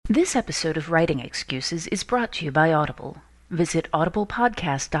This episode of Writing Excuses is brought to you by Audible. Visit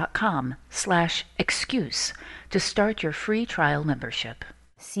audiblepodcast.com/excuse to start your free trial membership.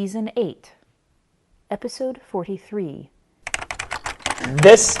 Season 8, Episode 43.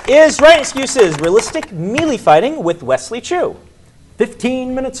 This is Writing Excuses, realistic melee fighting with Wesley Chu.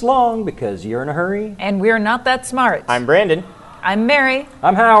 15 minutes long because you're in a hurry. And we're not that smart. I'm Brandon. I'm Mary.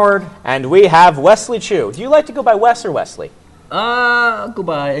 I'm Howard. And we have Wesley Chu. Do you like to go by Wes or Wesley? I'll go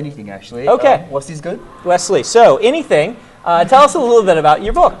by anything, actually. Okay. Wesley's good. Wesley. So, anything. Tell us a little bit about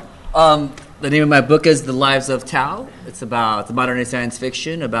your book. The name of my book is The Lives of Tao. It's about modern-day science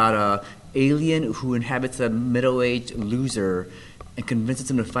fiction about an alien who inhabits a middle-aged loser and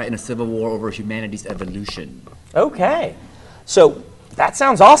convinces him to fight in a civil war over humanity's evolution. Okay. So, that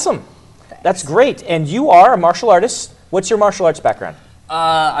sounds awesome. Thanks. That's great. And you are a martial artist. What's your martial arts background?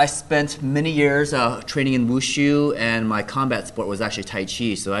 I spent many years training in wushu, and my combat sport was actually Tai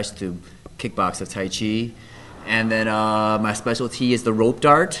Chi, so I used to kickbox with Tai Chi. And then my specialty is the rope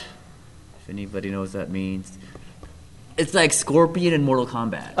dart, if anybody knows what that means. It's like Scorpion in Mortal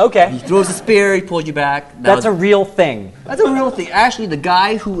Kombat. Okay. He throws a spear, he pulls you back. That's a real thing. That's a real thing. Actually, the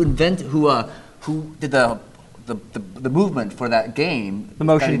guy who did the movement for that game, the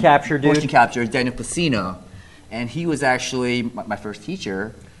motion capture dude. Motion capture, Daniel Placina. And he was actually my first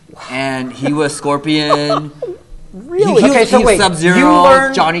teacher, and he was Scorpion. Really? He was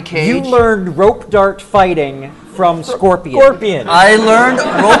Sub-Zero, Johnny Cage. You learned rope dart fighting from Scorpion. I learned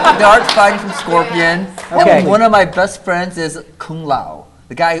rope dart fighting from Scorpion. Okay. And one of my best friends is Kung Lao,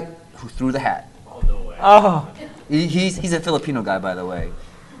 the guy who threw the hat. Oh, no way. Oh. He's a Filipino guy, by the way.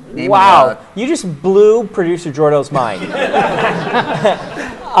 Wow. You just blew producer Jordo's mind.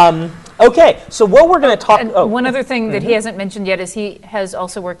 Okay, so what we're going to talk... One other thing that he hasn't mentioned yet is he has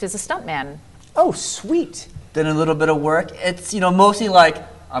also worked as a stuntman. Oh, sweet. Did a little bit of work. It's, mostly like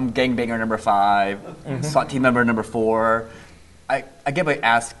I'm gangbanger number 5, SWAT team member number 4. I get my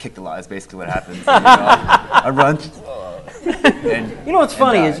ass kicked a lot is basically what happens. I run. What's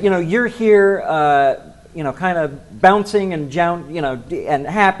funny is, you're here, kind of bouncing and and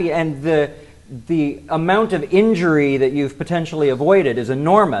happy, and the amount of injury that you've potentially avoided is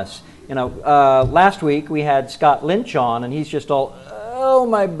enormous. Last week we had Scott Lynch on, and he's just all, oh,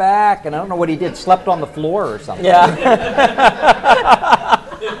 my back, and I don't know what he did, slept on the floor or something. Yeah.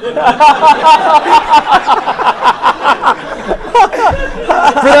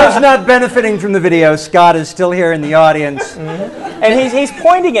 For those not benefiting from the video, Scott is still here in the audience. Mm-hmm. And he's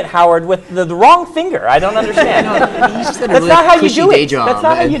pointing at Howard with the wrong finger. I don't understand. That's not how you do it. That's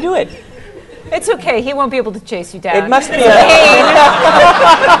not how you do it. It's okay. He won't be able to chase you down. It must be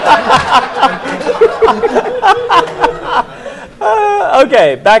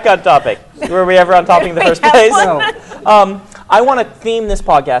okay, back on topic. Were we ever on topic in the first place? No. I want to theme this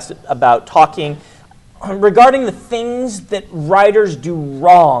podcast about talking regarding the things that writers do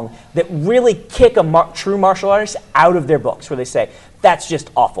wrong that really kick a true martial artist out of their books, where they say, that's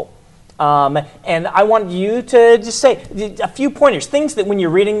just awful. And I want you to just say a few pointers, things that when you're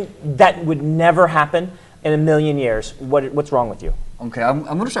reading that would never happen in a million years. What's wrong with you? Okay, I'm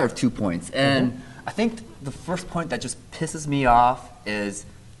going to start with 2 points. And I think the first point that just pisses me off is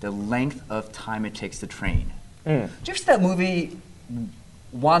the length of time it takes to train. Just that movie,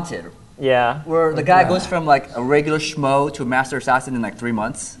 Wanted. Yeah. Where the guy goes from like a regular schmo to a master assassin in like 3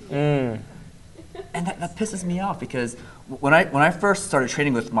 months. And that pisses me off because when I first started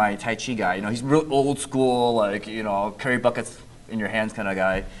training with my Tai Chi guy, he's real old school, like, carry buckets in your hands kind of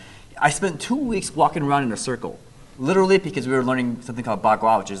guy. I spent 2 weeks walking around in a circle, literally because we were learning something called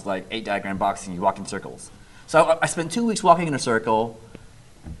Bagua, which is like 8-diagram boxing. You walk in circles. So I spent 2 weeks walking in a circle,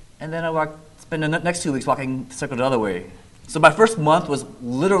 and then I spent the next 2 weeks walking the circle the other way. So my first month was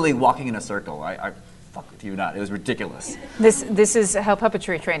literally walking in a circle. I fuck with you not. It was ridiculous. This is how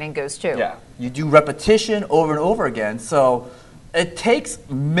puppetry training goes too. Yeah. You do repetition over and over again. So it takes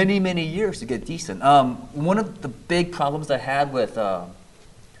many, many years to get decent. One of the big problems I had with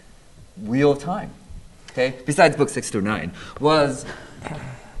Wheel of Time, okay, besides book 6 through 9, was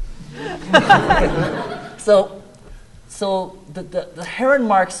So the Heron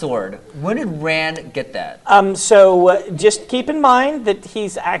Mark sword, when did Rand get that? So just keep in mind that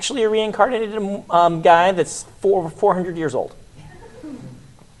he's actually a reincarnated guy that's 400 years old.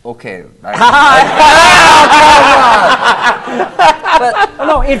 Okay. But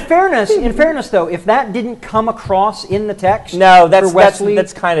no, in fairness though, if that didn't come across in the text, no, for Wesley,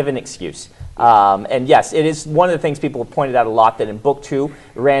 that's kind of an excuse. And yes, it is one of the things people have pointed out a lot, that in book 2,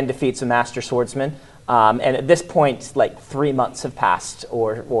 Rand defeats a master swordsman. And at this point, like 3 months have passed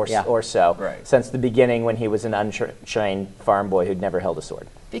or so right. since the beginning when he was an untrained farm boy who'd never held a sword.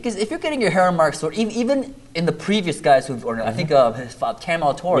 Because if you're getting your hair marks, or even in the previous guys who've ordered, I think his father, Cam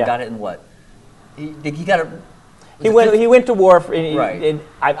Altor got it in what? He got it. He went to war. Right.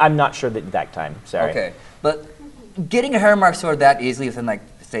 I'm not sure the exact time. Sorry. Okay, but getting a hair mark sword that easily within like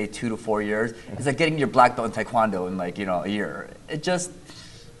say 2 to 4 years is like getting your black belt in Taekwondo in like a year. It just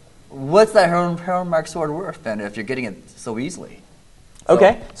what's that hair mark sword worth then if you're getting it so easily?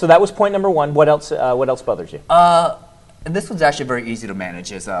 Okay, so that was point number 1. What else? What else bothers you? And this one's actually very easy to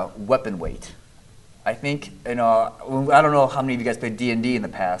manage. Is weapon weight. I think I don't know how many of you guys played D&D in the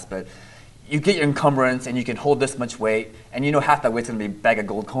past, but you get your encumbrance and you can hold this much weight, and half that weight's gonna be a bag of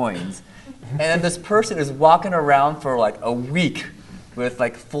gold coins. And then this person is walking around for like a week with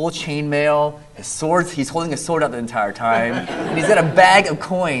like full chainmail, his swords. He's holding his sword out the entire time, and he's got a bag of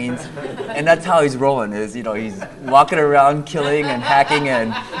coins, and that's how he's rolling. He's walking around killing and hacking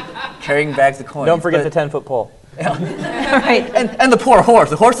and carrying bags of coins. Don't forget the 10-foot pole. Right. And the poor horse.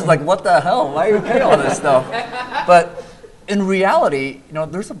 The horse is like, what the hell? Why are you paying all this stuff? But in reality,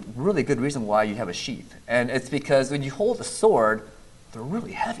 there's a really good reason why you have a sheath, and it's because when you hold a sword, they're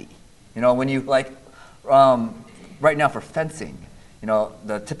really heavy. When you right now for fencing,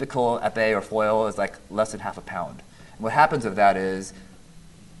 the typical épée or foil is like less than half a pound. And what happens with that is,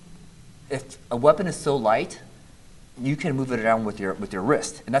 if a weapon is so light, you can move it around with your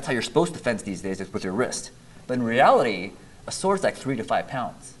wrist, and that's how you're supposed to fence these days, is with your wrist. But in reality, a sword's like 3 to 5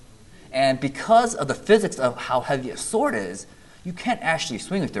 pounds. And because of the physics of how heavy a sword is, you can't actually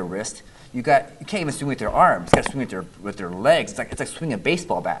swing with your wrist. You can't even swing with your arms. You got to swing with your legs. It's like swinging a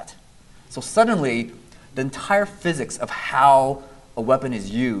baseball bat. So suddenly, the entire physics of how a weapon is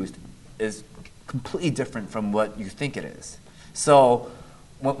used is completely different from what you think it is. So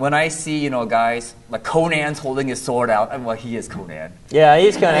when I see guys like Conan's holding his sword out, well, he is Conan. Yeah,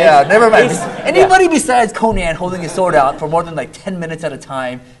 he's Conan. Yeah, never mind. Anybody besides Conan holding his sword out for more than like 10 minutes at a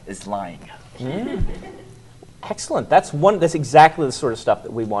time is lying. Excellent. That's exactly the sort of stuff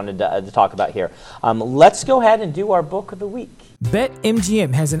that we wanted to talk about here. Let's go ahead and do our book of the week.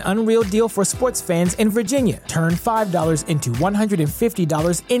 BetMGM has an unreal deal for sports fans in Virginia. Turn $5 into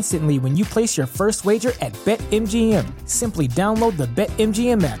 $150 instantly when you place your first wager at BetMGM. Simply download the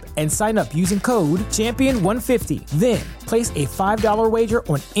BetMGM app and sign up using code Champion150. Then, place a $5 wager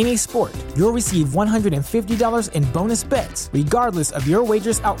on any sport. You'll receive $150 in bonus bets, regardless of your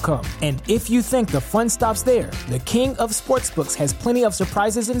wager's outcome. And if you think the fun stops there, the king of sportsbooks has plenty of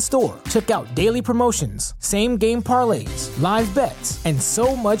surprises in store. Check out daily promotions, same-game parlays, live bets, and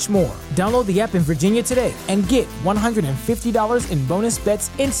so much more. Download the app in Virginia today and get $150 in bonus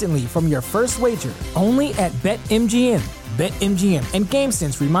bets instantly from your first wager. Only at BetMGM. BetMGM and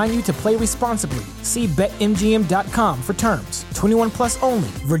GameSense remind you to play responsibly. See BetMGM.com for terms. 21 plus only.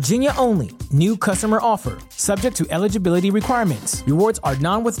 Virginia only. New customer offer. Subject to eligibility requirements. Rewards are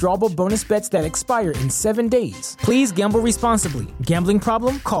non-withdrawable bonus bets that expire in 7 days. Please gamble responsibly. Gambling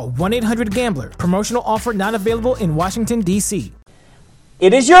problem? Call 1-800-GAMBLER. Promotional offer not available in Washington, D.C.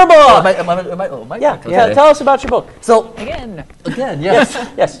 It is your book! Yeah, tell us about your book. So, Again, yes.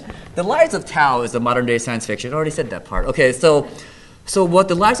 Yes. The Lives of Tao is a modern day science fiction. I already said that part. Okay, so what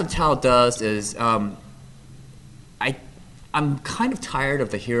The Lives of Tao does is, I'm kind of tired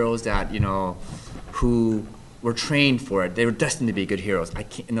of the heroes that, who were trained for it. They were destined to be good heroes. I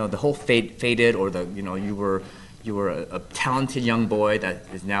can't, the whole fated, or you were a talented young boy that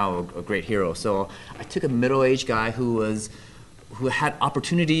is now a great hero. So I took a middle-aged guy who had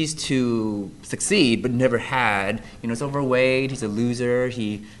opportunities to succeed but never had. He's overweight, he's a loser,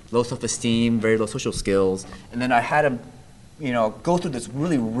 he low self-esteem, very low social skills. And then I had him, go through this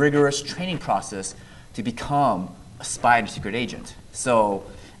really rigorous training process to become a spy and a secret agent. So,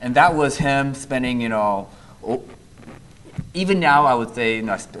 and that was him spending, even now I would say,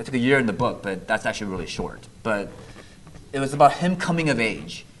 I took a year in the book, but that's actually really short. But it was about him coming of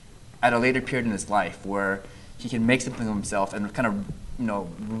age at a later period in his life where he can make something of himself and kind of,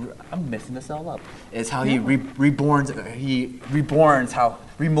 I'm messing this all up. Is how he remolds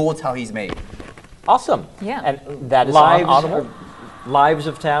how he's made. Awesome. Yeah. And that is on Audible. Lives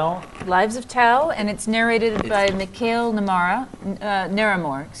of Tao. Lives of Tao, and it's narrated by Mikhail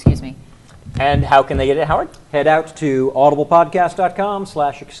Naramore, excuse me. And how can they get it, Howard? Head out to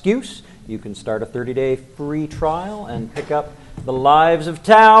audiblepodcast.com/excuse. You can start a 30-day free trial and pick up The Lives of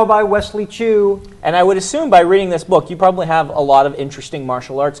Tao by Wesley Chu. And I would assume by reading this book, you probably have a lot of interesting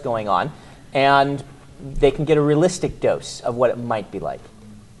martial arts going on, and they can get a realistic dose of what it might be like.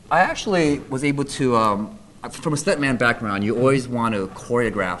 I actually was able to, from a stuntman background, you always want to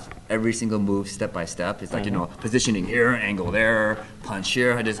choreograph every single move step by step. It's like, positioning here, angle there, punch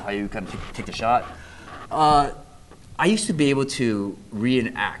here, just how you kind of take the shot. I I used to be able to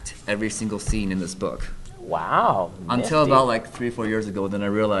reenact every single scene in this book. Wow. Until nifty. about like 3 or 4 years ago, then I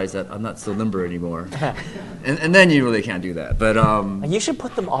realized that I'm not so limber anymore. and then you really can't do that. But you should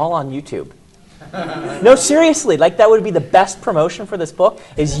put them all on YouTube. No, seriously, like that would be the best promotion for this book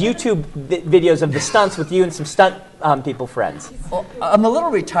is YouTube videos of the stunts with you and some stunt people friends. well, I'm a little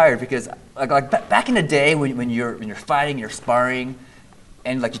retired because back in the day when you're fighting, you're sparring,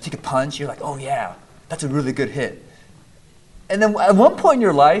 and like you take a punch, you're like, oh yeah, that's a really good hit. And then at one point in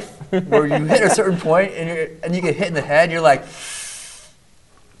your life where you hit a certain point and you get hit in the head, you're like,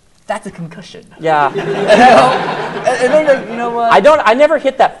 that's a concussion. Yeah. And then you're like, you know what? I never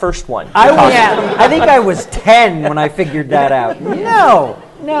hit that first one. I think I was 10 when I figured that out. No,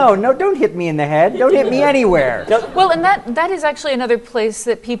 don't hit me in the head. Don't hit me anywhere. Well, and that is actually another place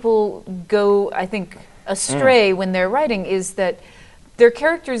that people go, I think, astray when they're writing, is that their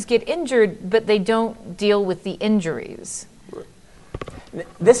characters get injured, but they don't deal with the injuries.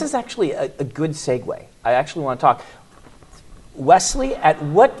 This is actually a good segue. I actually want to talk. Wesley, at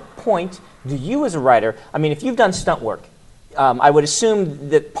what point do you as a writer, I mean, if you've done stunt work, I would assume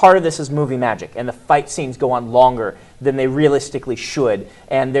that part of this is movie magic, and the fight scenes go on longer than they realistically should,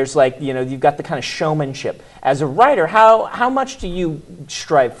 and there's like, you've got the kind of showmanship. As a writer, how much do you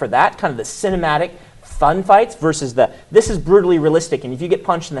strive for that, kind of the cinematic, fun fights versus this is brutally realistic, and if you get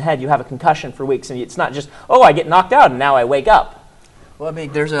punched in the head, you have a concussion for weeks, and it's not just, oh, I get knocked out, and now I wake up. Well, I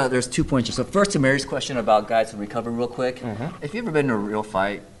mean, there's 2 points here. So first, to Mary's question about guys who recover real quick. If you've ever been in a real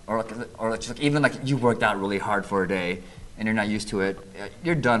fight, or just like even like you worked out really hard for a day and you're not used to it,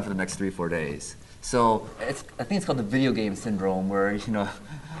 you're done for the next 3 or 4 days. So I think it's called the video game syndrome, where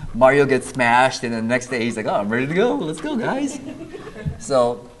Mario gets smashed and then the next day he's like, oh, I'm ready to go. Let's go, guys.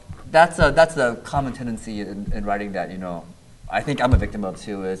 So that's a common tendency in writing that I think I'm a victim of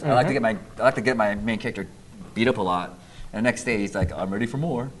too. Is I like to get my main character beat up a lot. And the next day he's like, I'm ready for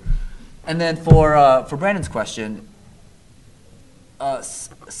more. And then for Brandon's question,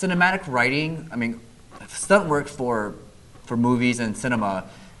 cinematic writing, I mean, stunt work for movies and cinema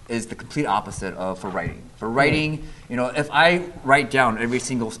is the complete opposite of for writing. For writing, if I write down every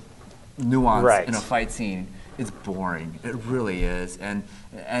single nuance in a fight scene, it's boring. It really is. And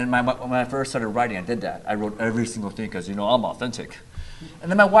when I first started writing, I did that. I wrote every single thing because, I'm authentic.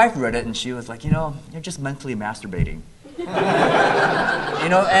 And then my wife read it and she was like, you're just mentally masturbating.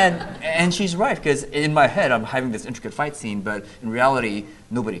 And she's right, because in my head I'm having this intricate fight scene, but in reality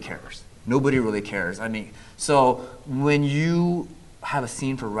nobody cares. Nobody really cares. I mean, so when you have a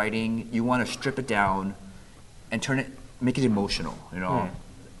scene for writing, you want to strip it down and make it emotional.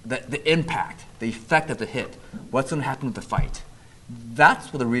 The impact, the effect of the hit, what's going to happen with the fight.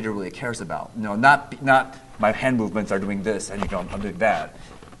 That's what the reader really cares about. Not my hand movements are doing this and I'm doing that.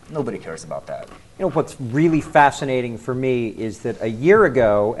 Nobody cares about that. What's really fascinating for me is that a year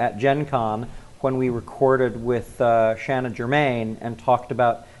ago at Gen Con, when we recorded with Shanna Germain and talked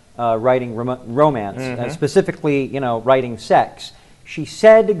about writing romance, specifically, writing sex, she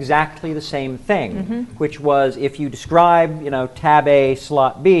said exactly the same thing, which was if you describe, tab A,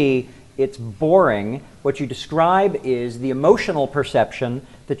 slot B, it's boring. What you describe is the emotional perception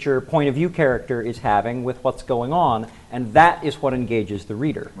that your point of view character is having with what's going on, and that is what engages the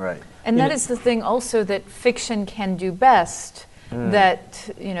reader. Right. And that is the thing also that fiction can do best, that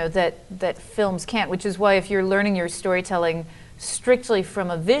films can't, which is why if you're learning your storytelling strictly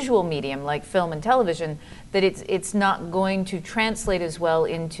from a visual medium like film and television, that it's not going to translate as well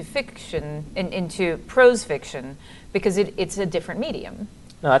into fiction, into prose fiction, because it's a different medium.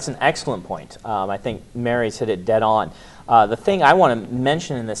 No, that's an excellent point. I think Mary's hit it dead on. The thing I want to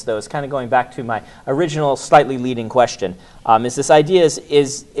mention in this, though, is kind of going back to my original slightly leading question, is this idea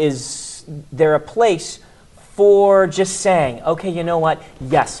is there a place for just saying, okay, you know what,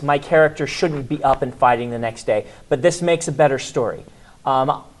 yes, my character shouldn't be up and fighting the next day, but this makes a better story.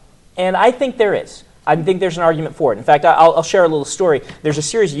 And I think there is. I think there's an argument for it. In fact, I'll share a little story. There's a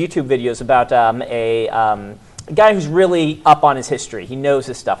series of YouTube videos about a guy who's really up on his history. He knows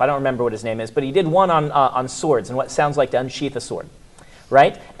his stuff. I don't remember what his name is, but he did one on swords and what sounds like to unsheath a sword,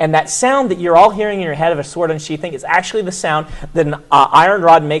 right? And that sound that you're all hearing in your head of a sword unsheathing is actually the sound that an iron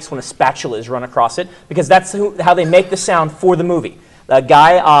rod makes when a spatula is run across it, because that's how they make the sound for the movie. The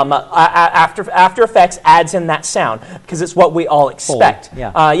guy, After Effects adds in that sound because it's what we all expect.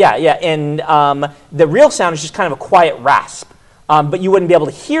 And the real sound is just kind of a quiet rasp. But you wouldn't be able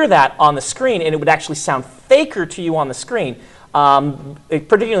to hear that on the screen, and it would actually sound faker to you on the screen.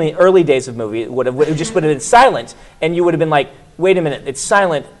 Particularly in the early days of movie, it just would have been silent, and you would have been like, wait a minute, it's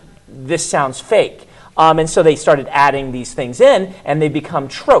silent, this sounds fake. And so they started adding these things in, and they become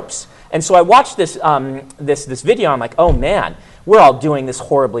tropes. And so I watched this this video. I'm like, oh man, we're all doing this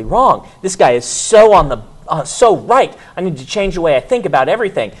horribly wrong. This guy is so right. I need to change the way I think about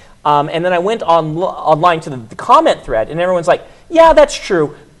everything. And then I went online to the comment thread, and everyone's like, yeah, that's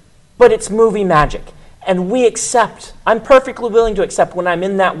true, but it's movie magic. And we accept, I'm perfectly willing to accept when I'm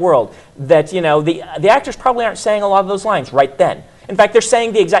in that world that, the actors probably aren't saying a lot of those lines right then. In fact, they're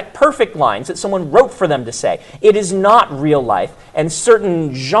saying the exact perfect lines that someone wrote for them to say. It is not real life, and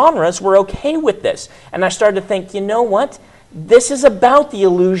certain genres were okay with this. And I started to think, you know what? This is about the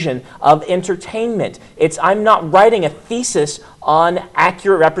illusion of entertainment. I'm not writing a thesis on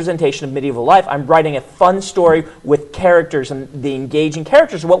accurate representation of medieval life. I'm writing a fun story with characters, and the engaging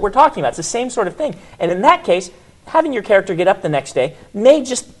characters are what we're talking about. It's the same sort of thing. And in that case, having your character get up the next day may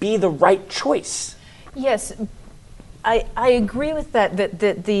just be the right choice. Yes, I agree with that.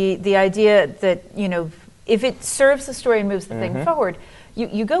 The idea that, if it serves the story and moves the thing forward,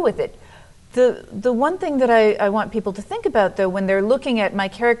 you go with it. The one thing that I want people to think about, though, when they're looking at my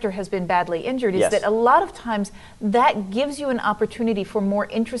character has been badly injured, is that a lot of times that gives you an opportunity for more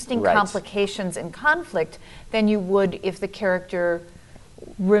interesting complications and conflict than you would if the character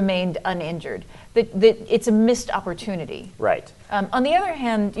remained uninjured. That it's a missed opportunity. Right. On the other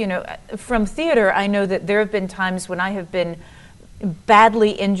hand, from theater, I know that there have been times when I have been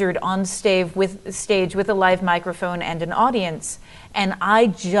badly injured on stage with a live microphone and an audience, and I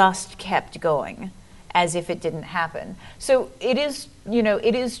just kept going as if it didn't happen. So it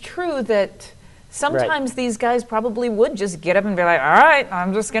is true that sometimes these guys probably would just get up and be like, all right,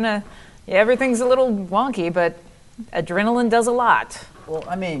 I'm just gonna, everything's a little wonky, but adrenaline does a lot. Well,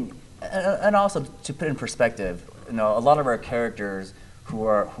 I mean, and also to put in perspective, a lot of our characters who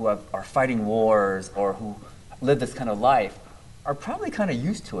are fighting wars or who live this kind of life are probably kind of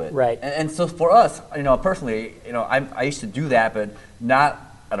used to it. Right. And so for us, personally, I used to do that, but not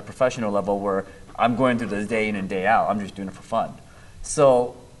at a professional level where I'm going through this day in and day out. I'm just doing it for fun.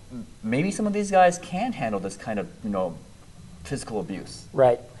 So maybe some of these guys can handle this kind of, physical abuse.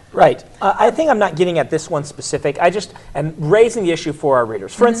 Right. Right. I think I'm not getting at this one specific. I just am raising the issue for our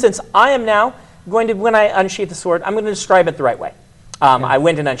readers. For instance, I am now going to, when I unsheath the sword, I'm going to describe it the right way. I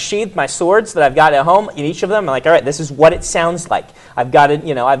went and unsheathed my swords that I've got at home. In each of them, I'm like, all right, this is what it sounds like. I've got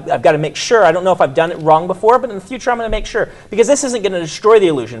to, I've got to make sure. I don't know if I've done it wrong before, but in the future, I'm going to make sure, because this isn't going to destroy the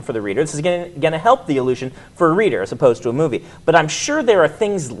illusion for the reader. This is going to help the illusion for a reader as opposed to a movie. But I'm sure there are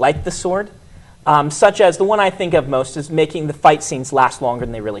things like the sword, such as the one I think of most is making the fight scenes last longer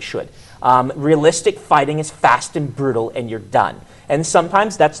than they really should. Realistic fighting is fast and brutal, and you're done. And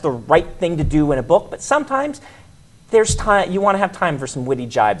sometimes that's the right thing to do in a book, but sometimes there's time. You want to have time for some witty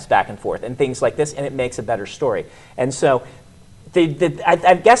jibes back and forth and things like this, and it makes a better story. And so,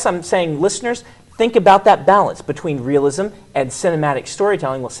 I guess I'm saying, listeners, think about that balance between realism and cinematic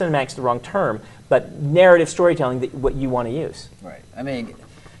storytelling. Well, cinematic's the wrong term, but narrative storytelling, what you want to use. Right. I mean,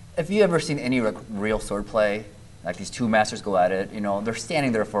 have you ever seen any real swordplay? Like these two masters go at it. They're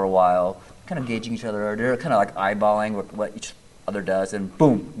standing there for a while, kind of gauging each other. They're kind of like eyeballing what each other does, and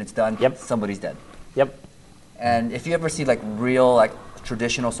boom, and it's done. Yep. Somebody's dead. Yep. And if you ever see real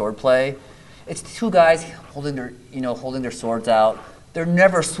traditional swordplay, it's two guys holding their swords out. They're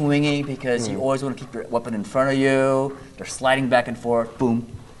never swinging because you always want to keep your weapon in front of you. They're sliding back and forth. Boom,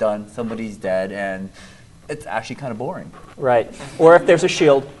 done. Somebody's dead, and it's actually kind of boring. Right. Or if there's a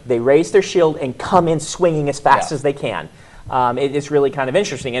shield, they raise their shield and come in swinging as fast as they can. It's really kind of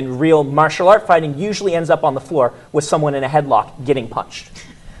interesting. And real martial art fighting usually ends up on the floor with someone in a headlock getting punched.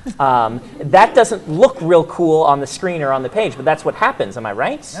 That doesn't look real cool on the screen or on the page, but that's what happens. Am I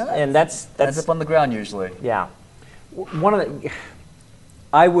right? Yeah, and that's ends up on the ground usually. Yeah.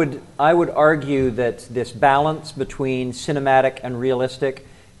 I would argue that this balance between cinematic and realistic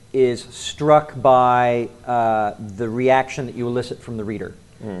is struck by the reaction that you elicit from the reader.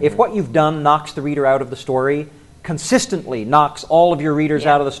 If what you've done knocks the reader out of the story, consistently knocks all of your readers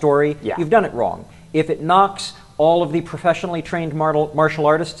out of the story, you've done it wrong. If it knocks all of the professionally trained martial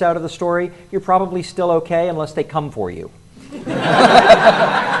artists out of the story, you're probably still okay unless they come for you.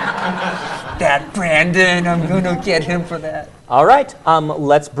 That Brandon, I'm going to get him for that. All right,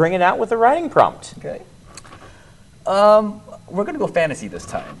 let's bring it out with a writing prompt. Okay. We're going to go fantasy this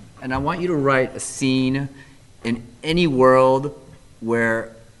time. And I want you to write a scene in any world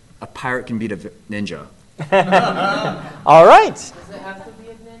where a pirate can beat a ninja. All right. Does it have to be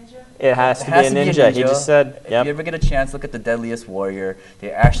a ninja? It has to be a ninja. He just said, If you ever get a chance, look at The Deadliest Warrior.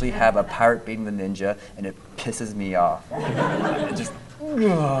 They actually have a pirate beating the ninja, and it pisses me off. It just...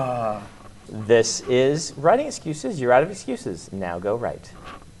 This is Writing Excuses. You're out of excuses. Now go write.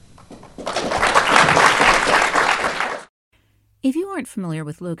 If you aren't familiar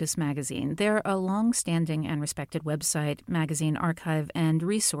with Locus Magazine, they're a long-standing and respected website, magazine, archive, and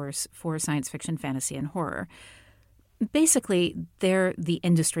resource for science fiction, fantasy, and horror. Basically, they're the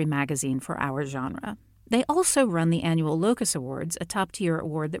industry magazine for our genre. They also run the annual Locus Awards, a top-tier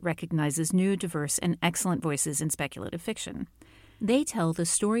award that recognizes new, diverse, and excellent voices in speculative fiction. They tell the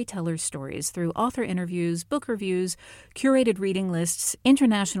storyteller's stories through author interviews, book reviews, curated reading lists,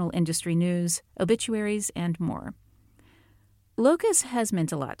 international industry news, obituaries, and more. Locus has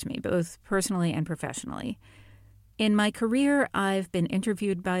meant a lot to me, both personally and professionally. In my career, I've been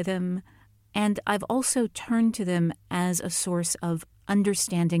interviewed by them, and I've also turned to them as a source of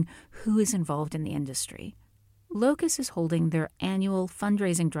understanding who is involved in the industry. Locus is holding their annual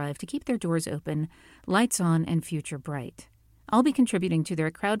fundraising drive to keep their doors open, lights on, and future bright. I'll be contributing to their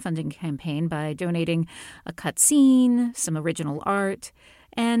crowdfunding campaign by donating a cut scene, some original art,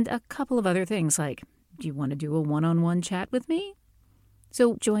 and a couple of other things like, do you want to do a one-on-one chat with me?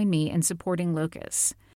 So join me in supporting Locus.